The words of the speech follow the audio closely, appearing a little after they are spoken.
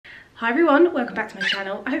Hi everyone, welcome back to my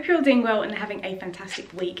channel. I hope you're all doing well and having a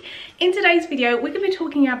fantastic week. In today's video, we're going to be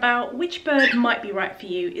talking about which bird might be right for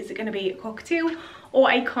you. Is it going to be a cockatiel or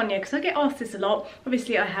a conure? Because I get asked this a lot.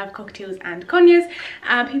 Obviously I have cockatiels and conures,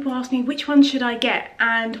 and people ask me which one should I get,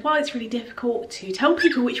 and while it's really difficult to tell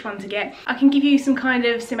people which one to get, I can give you some kind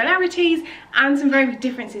of similarities and some very big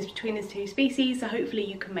differences between these two species, so hopefully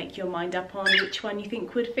you can make your mind up on which one you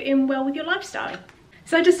think would fit in well with your lifestyle.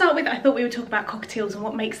 So to start with, I thought we would talk about cockatiels and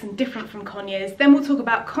what makes them different from conures. Then we'll talk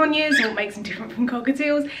about conures and what makes them different from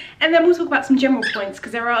cockatiels. And then we'll talk about some general points,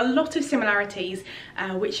 because there are a lot of similarities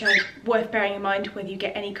which are worth bearing in mind whether you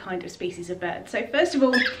get any kind of species of bird. So first of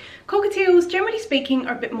all, cockatiels, generally speaking,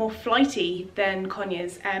 are a bit more flighty than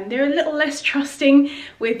conures. They're a little less trusting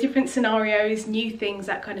with different scenarios, new things,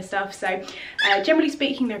 that kind of stuff. So generally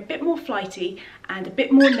speaking, they're a bit more flighty and a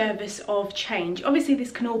bit more nervous of change. Obviously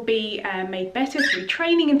this can all be made better through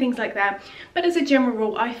training and things like that, but as a general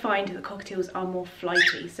rule I find that cockatiels are more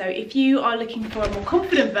flighty. So if you are looking for a more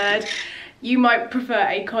confident bird, you might prefer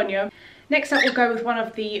a conure. Next up, we'll go with one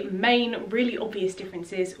of the main really obvious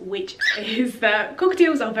differences, which is that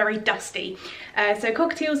cockatiels are very dusty. So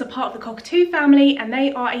cockatiels are part of the cockatoo family, and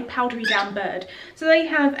they are a powdery down bird. So they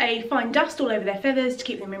have a fine dust all over their feathers to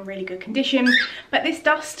keep them in really good condition, but this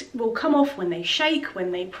dust will come off when they shake,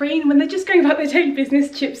 when they preen, when they're just going about their daily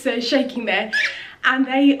business. Chips are shaking there. And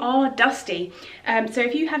they are dusty. So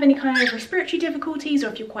if you have any kind of respiratory difficulties, or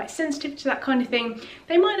if you're quite sensitive to that kind of thing,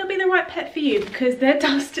 they might not be the right pet for you, because their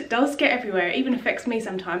dust does get everywhere. It even affects me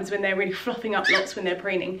sometimes when they're really fluffing up lots when they're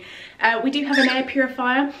preening. We do have an air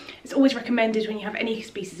purifier. It's always recommended when you have any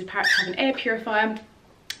species of parrot to have an air purifier.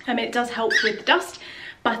 It does help with the dust.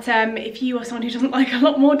 But if you are someone who doesn't like a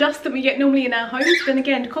lot more dust than we get normally in our homes, then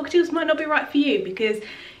again, cockatiels might not be right for you, because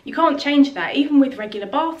you can't change that. Even with regular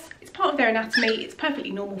baths, it's part of their anatomy, it's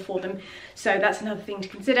perfectly normal for them. So that's another thing to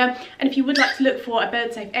consider. And if you would like to look for a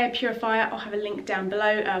bird safe air purifier, I'll have a link down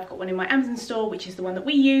below. I've got one in my Amazon store, which is the one that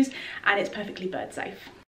we use, and it's perfectly bird safe.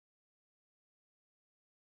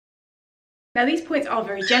 Now these points are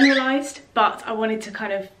very generalised, but I wanted to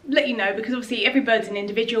kind of let you know, because obviously every bird's an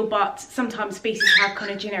individual, but sometimes species have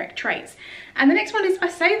kind of generic traits. And the next one is, I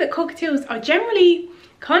say that cockatiels are generally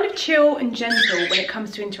kind of chill and gentle when it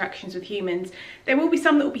comes to interactions with humans. There will be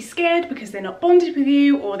some that will be scared because they're not bonded with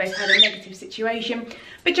you, or they've had a negative situation,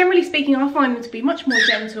 but generally speaking I find them to be much more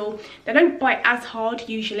gentle. They don't bite as hard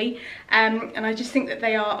usually, and I just think that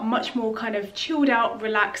they are a much more kind of chilled out,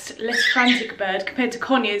 relaxed, less frantic bird compared to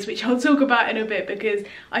conures, which I'll talk about in a bit, because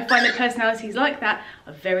I find that personalities like that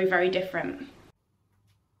are very, very different.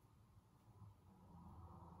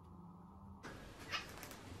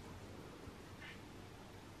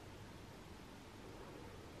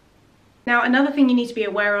 Now another thing you need to be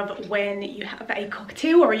aware of when you have a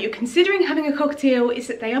cockatiel, or you're considering having a cockatiel, is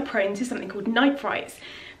that they are prone to something called night frights.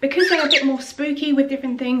 Because they're a bit more spooky with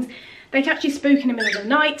different things, they can actually spook in the middle of the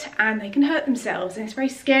night and they can hurt themselves, and it's very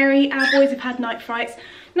scary. Our boys have had night frights,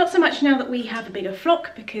 not so much now that we have a bigger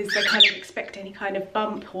flock, because they kind of expect any kind of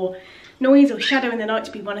bump or noise or shadow in the night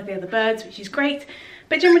to be one of the other birds, which is great.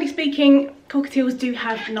 But generally speaking, cockatiels do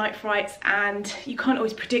have night frights, and you can't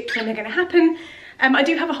always predict when they're going to happen. I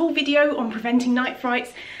do have a whole video on preventing night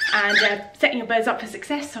frights and setting your birds up for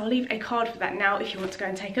success, so I'll leave a card for that now if you want to go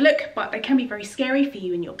and take a look, but they can be very scary for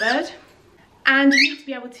you and your bird. And you need to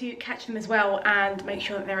be able to catch them as well and make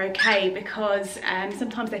sure that they're okay, because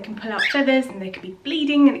sometimes they can pull out feathers and they can be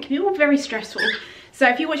bleeding, and it can be all very stressful. So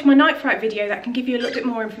if you watch my night fright video, that can give you a little bit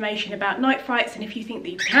more information about night frights, and if you think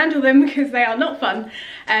that you can handle them, because they are not fun,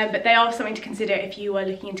 but they are something to consider if you are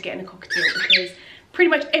looking into getting a cockatiel, because pretty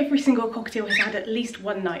much every single cockatiel has had at least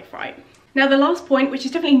one night fright. Now the last point, which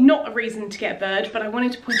is definitely not a reason to get a bird, but I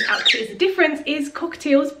wanted to point it out because it is a difference, is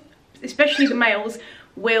cockatiels, especially the males,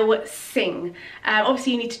 will sing.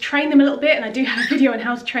 Obviously you need to train them a little bit, and I do have a video on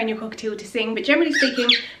how to train your cockatiel to sing, but generally speaking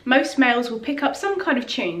most males will pick up some kind of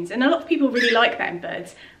tunes, and a lot of people really like that in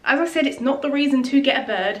birds. As I said, it's not the reason to get a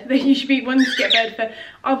bird. You should be wanting to get a bird for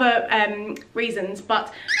other reasons,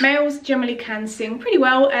 but males generally can sing pretty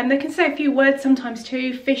well, and they can say a few words sometimes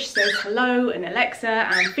too. Fish says hello and Alexa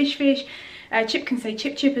and fish fish. Chip can say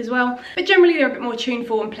chip chip as well, but generally they're a bit more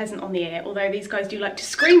tuneful and pleasant on the ear, although these guys do like to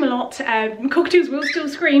scream a lot. Cockatiels will still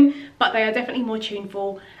scream, but they are definitely more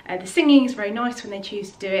tuneful. The singing is very nice when they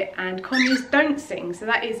choose to do it, and conures don't sing, so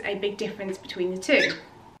that is a big difference between the two.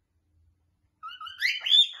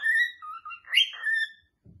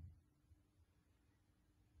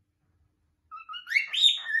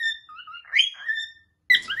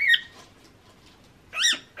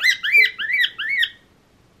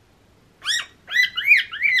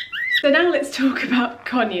 So now let's talk about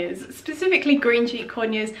conures, specifically green cheek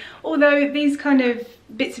conures, although these kind of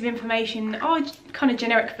bits of information are kind of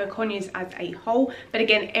generic for conures as a whole, but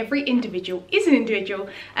again, every individual is an individual,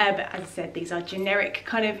 but as I said, these are generic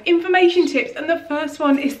kind of information tips. And the first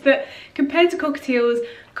one is that compared to cockatiels,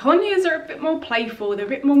 conures are a bit more playful, they're a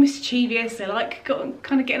bit more mischievous, they like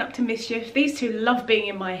kind of getting up to mischief. These two love being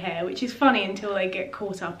in my hair, which is funny until they get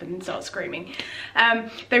caught up and start screaming.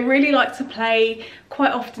 They really like to play.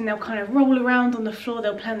 Quite often they'll kind of roll around on the floor,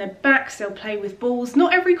 they'll play on their backs, they'll play with balls.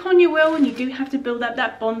 Not every conure will, and you do have to build up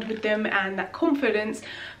that bond with them and that confidence,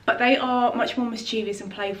 but they are much more mischievous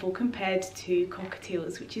and playful compared to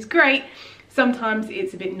cockatiels, which is great. Sometimes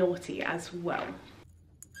it's a bit naughty as well.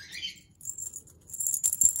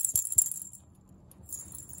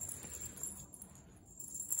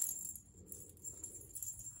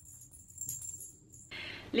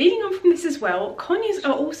 Leading on from this as well, conures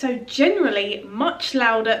are also generally much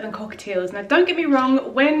louder than cockatiels. Now don't get me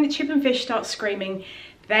wrong, when chip and fish start screaming,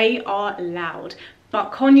 they are loud.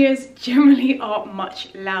 But conures generally are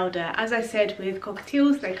much louder. As I said, with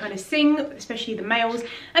cockatiels, they kind of sing, especially the males,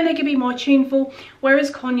 and they can be more tuneful, whereas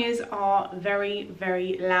conures are very,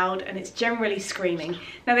 very loud, and it's generally screaming.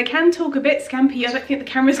 Now they can talk a bit. Scampi, I don't think the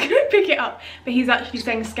camera's going to pick it up, but he's actually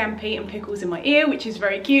saying Scampi and Pickles in my ear, which is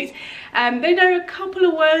very cute. They know a couple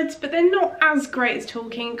of words, but they're not as great as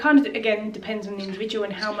talking. Kind of, again, depends on the individual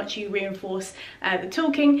and how much you reinforce the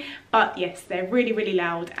talking. But yes, they're really, really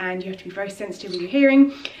loud, and you have to be very sensitive with your hearing.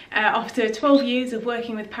 After 12 years of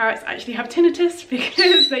working with parrots, I actually have tinnitus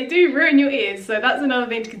because they do ruin your ears. So that's another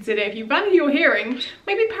thing to consider. If you value your hearing,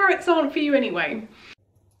 maybe parrots aren't for you anyway.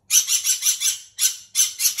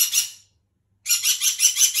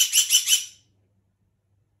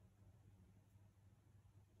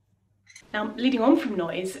 Now, leading on from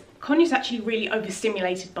noise, conures are actually really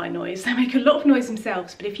overstimulated by noise. They make a lot of noise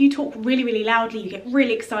themselves, but if you talk really, really loudly, you get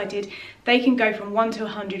really excited, they can go from 1 to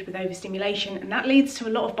 100 with overstimulation, and that leads to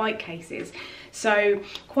a lot of bite cases. So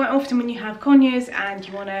quite often when you have conures and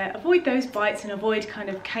you want to avoid those bites and avoid kind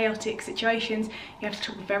of chaotic situations, you have to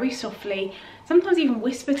talk very softly, sometimes even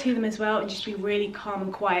whisper to them as well, and just be really calm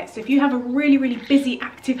and quiet. So if you have a really, really busy,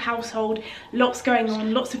 active household, lots going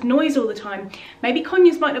on, lots of noise all the time, maybe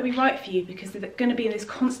conures might not be right for you because they're going to be in this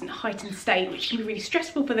constant heightened state, which can be really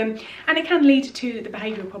stressful for them, and it can lead to the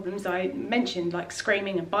behavioural problems I mentioned, like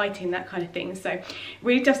screaming and biting, that kind of thing. So it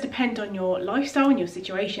really does depend on your lifestyle and your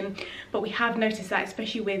situation, but we have noticed that,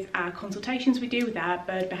 especially with our consultations we do with our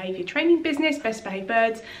bird behaviour training business, Best Behaved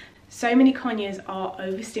Birds, so many conures are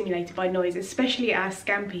overstimulated by noise, especially our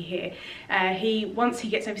Scampi here. Once he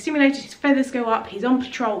gets overstimulated, his feathers go up, he's on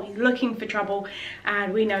patrol, he's looking for trouble,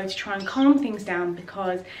 and we know to try and calm things down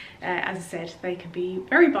because, as I said, they can be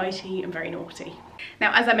very bitey and very naughty.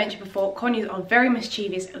 Now, as I mentioned before, conures are very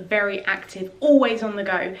mischievous, very active, always on the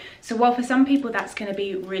go. So while for some people that's going to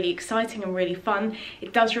be really exciting and really fun,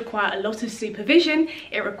 it does require a lot of supervision.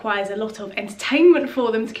 It requires a lot of entertainment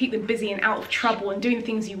for them to keep them busy and out of trouble and doing the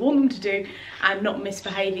things you want them to do and not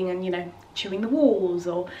misbehaving and, you know, chewing the walls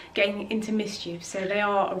or getting into mischief. So they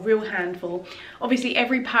are a real handful. Obviously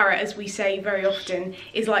every parrot, as we say very often,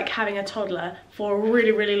 is like having a toddler for a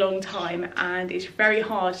really, really long time, and it's very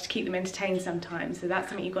hard to keep them entertained sometimes. So that's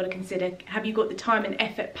something you've got to consider. Have you got the time and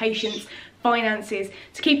effort, patience, finances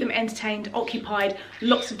to keep them entertained, occupied,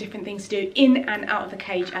 lots of different things to do in and out of the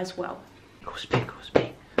cage as well. Pickles, pickles,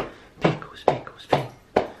 pickles, pickles, pickles,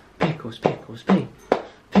 pickles, pickles,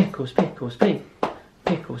 pickles, pickles,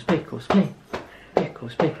 pickles, pickles, pickles,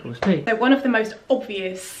 pickles, pickles, pickles. So one of the most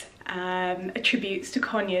obvious attributes to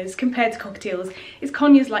conures compared to cockatiels is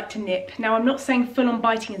conures like to nip. Now, I'm not saying full-on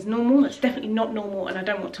biting is normal, that's definitely not normal, and I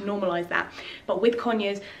don't want to normalise that, but with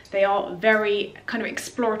conures they are very kind of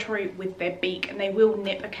exploratory with their beak, and they will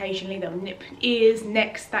nip occasionally. They'll nip ears,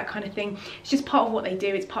 necks, that kind of thing. It's just part of what they do,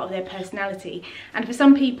 it's part of their personality. And for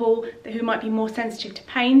some people who might be more sensitive to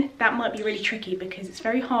pain, that might be really tricky because it's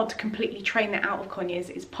very hard to completely train that out of conures.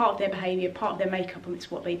 It's part of their behaviour, part of their makeup, and it's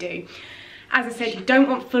what they do. As I said, you don't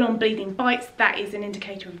want full-on bleeding bites, that is an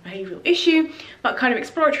indicator of a behavioural issue, but kind of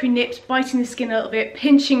exploratory nips, biting the skin a little bit,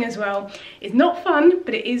 pinching as well, is not fun,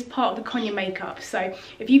 but it is part of the conure makeup. So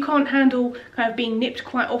if you can't handle kind of being nipped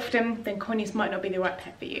quite often, then conures might not be the right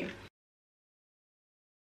pet for you.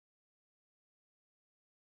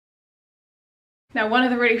 Now, one of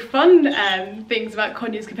the really fun things about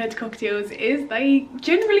conures compared to cockatiels is they,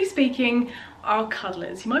 generally speaking, are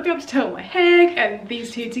cuddlers. You might be able to tell my hair and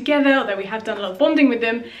these two together, although we have done a lot of bonding with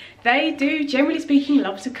them. They do, generally speaking,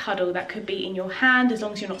 love to cuddle. That could be in your hand, as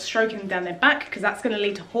long as you're not stroking them down their back, because that's going to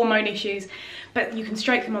lead to hormone issues. But you can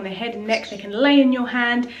stroke them on their head and neck, they can lay in your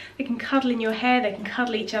hand, they can cuddle in your hair, they can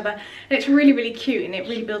cuddle each other. And it's really, really cute, and it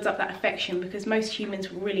really builds up that affection, because most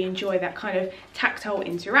humans will really enjoy that kind of tactile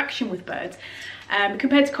interaction with birds.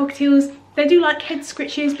 Compared to cockatiels, they do like head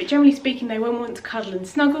scritches, but generally speaking, they won't want to cuddle and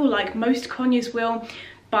snuggle like most conures will.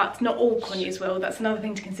 But not all conures will. That's another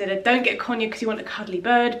thing to consider. Don't get a conure because you want a cuddly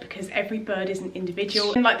bird, because every bird is an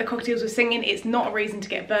individual. And like the cockatiels were singing, it's not a reason to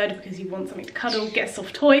get a bird because you want something to cuddle, get a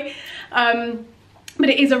soft toy. But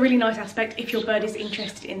it is a really nice aspect if your bird is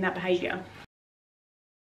interested in that behaviour.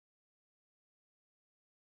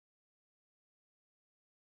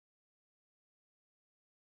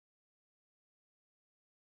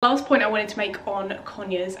 Last point I wanted to make on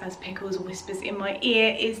conures, as Pickles whispers in my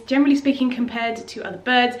ear, is generally speaking, compared to other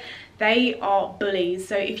birds, they are bullies.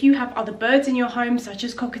 So if you have other birds in your home, such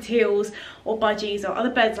as cockatiels or budgies or other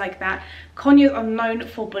birds like that, conures are known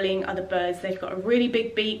for bullying other birds. They've got a really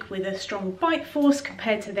big beak with a strong bite force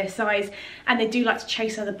compared to their size, and they do like to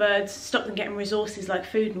chase other birds, stop them getting resources like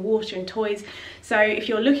food and water and toys. So if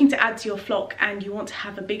you're looking to add to your flock and you want to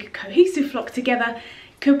have a big cohesive flock together,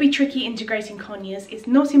 could be tricky integrating conures. It's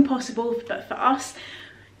not impossible, but for us,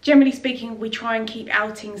 generally speaking, we try and keep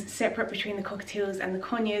outings separate between the cockatiels and the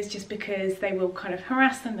conures, just because they will kind of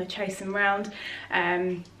harass them, they'll chase them around.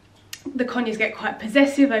 The conures get quite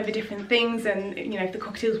possessive over different things, and you know, if the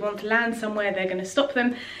cockatiels want to land somewhere, they're going to stop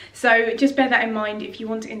them. So just bear that in mind. If you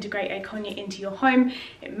want to integrate a conure into your home,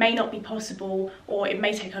 it may not be possible, or it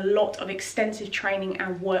may take a lot of extensive training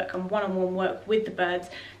and work and one-on-one work with the birds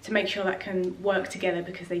to make sure that can work together,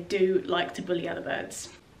 because they do like to bully other birds.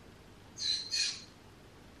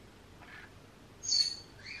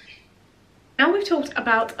 Now we've talked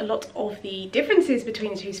about a lot of the differences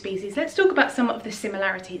between the two species, let's talk about some of the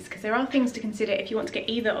similarities, because there are things to consider if you want to get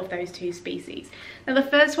either of those two species. Now the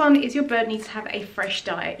first one is your bird needs to have a fresh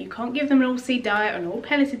diet. You can't give them an all-seed diet or an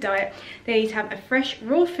all-pelleted diet. They need to have a fresh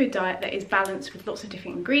raw food diet that is balanced with lots of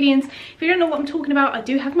different ingredients. If you don't know what I'm talking about, I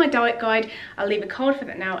do have my diet guide. I'll leave a card for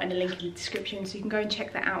that now and a link in the description, so you can go and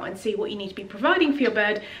check that out and see what you need to be providing for your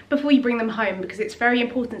bird before you bring them home, because it's very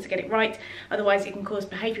important to get it right. Otherwise it can cause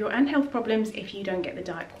behavioural and health problems if you don't get the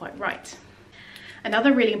diet quite right.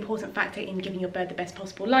 Another really important factor in giving your bird the best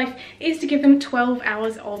possible life is to give them 12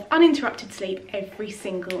 hours of uninterrupted sleep every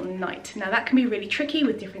single night. Now that can be really tricky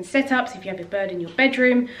with different setups. If you have a bird in your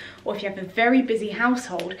bedroom, or if you have a very busy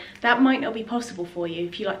household, that might not be possible for you.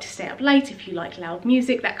 If you like to stay up late, if you like loud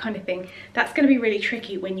music, that kind of thing, that's going to be really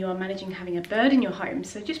tricky when you are managing having a bird in your home.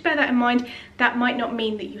 So just bear that in mind. That might not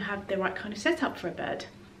mean that you have the right kind of setup for a bird.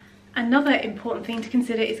 Another important thing to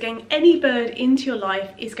consider is getting any bird into your life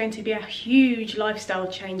is going to be a huge lifestyle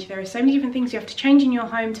change. There are so many different things you have to change in your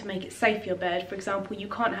home to make it safe for your bird. For example, you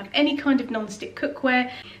can't have any kind of non-stick cookware.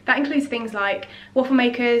 That includes things like waffle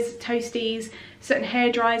makers, toasties, certain hair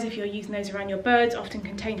dryers if you're using those around your birds often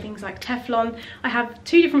contain things like Teflon. I have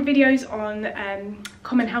 2 different videos on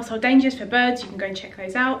common household dangers for birds. You can go and check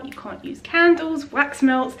those out. You can't use candles, wax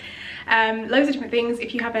melts, loads of different things.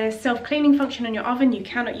 If you have a self-cleaning function on your oven, you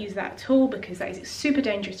cannot use that at all, because that is super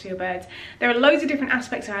dangerous for your birds. There are loads of different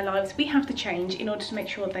aspects of our lives we have to change in order to make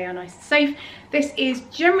sure they are nice and safe. This is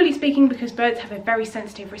generally speaking because birds have a very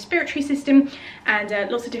sensitive respiratory system, and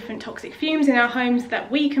lots of different toxic fumes in our homes that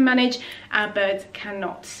we can manage, our birds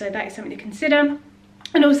cannot. So that is something to consider.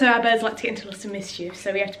 And also our birds like to get into lots of mischief,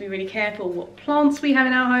 so we have to be really careful what plants we have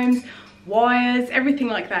in our homes, wires, everything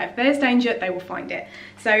like that. If there's danger, they will find it.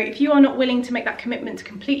 So if you are not willing to make that commitment to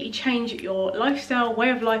completely change your lifestyle, way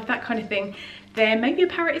of life, that kind of thing, then maybe a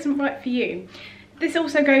parrot isn't right for you. This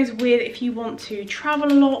also goes with if you want to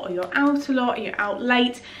travel a lot, or you're out a lot, or you're out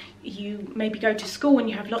late, you maybe go to school and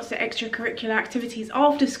you have lots of extracurricular activities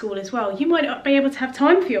after school as well. You might not be able to have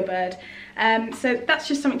time for your bird. So that's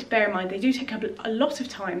just something to bear in mind. They do take up a lot of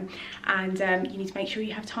time, and you need to make sure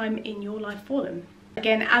you have time in your life for them.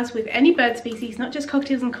 Again, as with any bird species, not just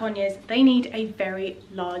cockatiels and conures, they need a very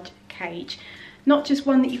large cage. Not just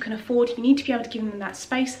one that you can afford. You need to be able to give them that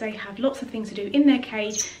space. They have lots of things to do in their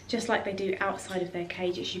cage, just like they do outside of their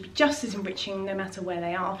cage. It should be just as enriching no matter where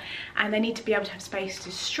they are. And they need to be able to have space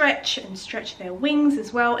to stretch their wings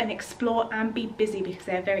as well, and explore and be busy, because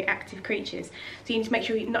they're very active creatures. So you need to make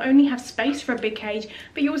sure you not only have space for a big cage,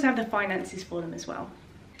 but you also have the finances for them as well.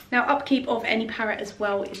 Now, upkeep of any parrot as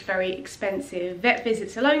well is very expensive. Vet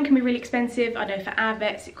visits alone can be really expensive. I know for our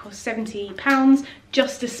vets it costs £70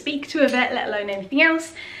 just to speak to a vet, let alone anything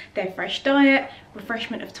else. Their fresh diet,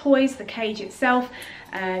 refreshment of toys, the cage itself,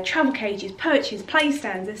 travel cages, perches, play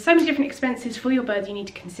stands. There's so many different expenses for your bird you need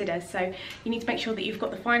to consider. So you need to make sure that you've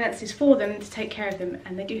got the finances for them to take care of them,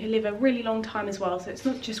 and they do live a really long time as well. So it's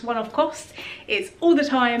not just one-off costs, it's all the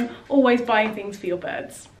time, always buying things for your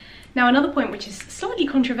birds. Now, another point which is slightly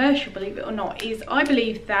controversial, believe it or not, is I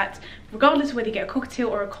believe that regardless of whether you get a cockatiel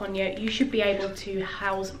or a conure, you should be able to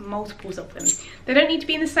house multiples of them. They don't need to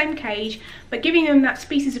be in the same cage, but giving them that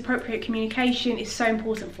species appropriate communication is so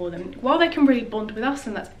important for them. While they can really bond with us,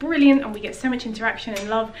 and that's brilliant, and we get so much interaction and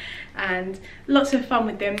love and lots of fun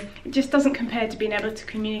with them, it just doesn't compare to being able to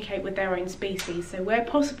communicate with their own species. So where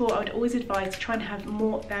possible, I would always advise to try and have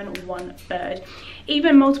more than one bird.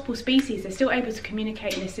 Even multiple species, they're still able to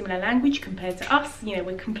communicate in a similar language compared to us. You know,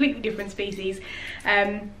 we're completely different species.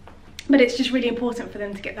 But it's just really important for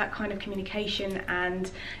them to get that kind of communication and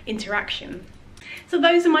interaction. So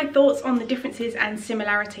those are my thoughts on the differences and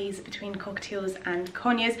similarities between cockatiels and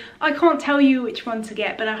conures. I can't tell you which one to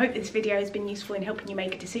get, but I hope this video has been useful in helping you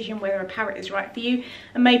make a decision whether a parrot is right for you,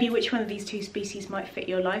 and maybe which one of these two species might fit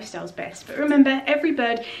your lifestyles best. But remember, every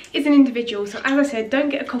bird is an individual, so as I said, don't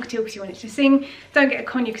get a cockatiel because you want it to sing, don't get a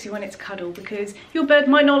conure because you want it to cuddle, because your bird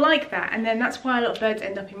might not like that, and then that's why a lot of birds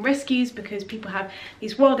end up in rescues, because people have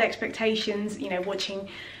these wild expectations, you know, watching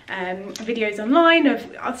videos online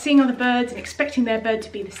of seeing other birds and expecting their bird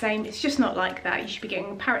to be the same. It's just not like that. You should be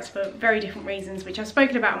getting parrots for very different reasons, which I've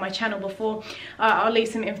spoken about on my channel before. I'll leave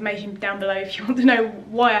some information down below if you want to know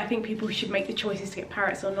why I think people should make the choices to get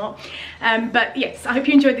parrots or not. But yes, I hope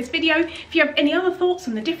you enjoyed this video. If you have any other thoughts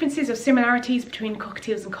on the differences or similarities between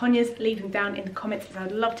cockatiels and conures, leave them down in the comments, as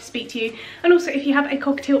I'd love to speak to you. And also, if you have a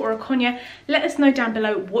cockatiel or a conure, let us know down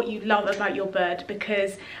below what you love about your bird,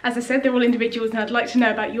 because as I said, they're all individuals, and I'd like to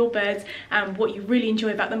know about your birds and what you really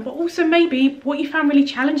enjoy about them, but also maybe what you found really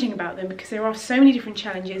challenging about them, because there are so many different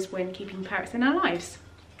challenges when keeping parrots in our lives.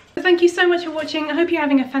 So thank you so much for watching. I hope you're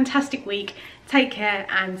having a fantastic week. Take care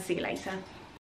and see you later.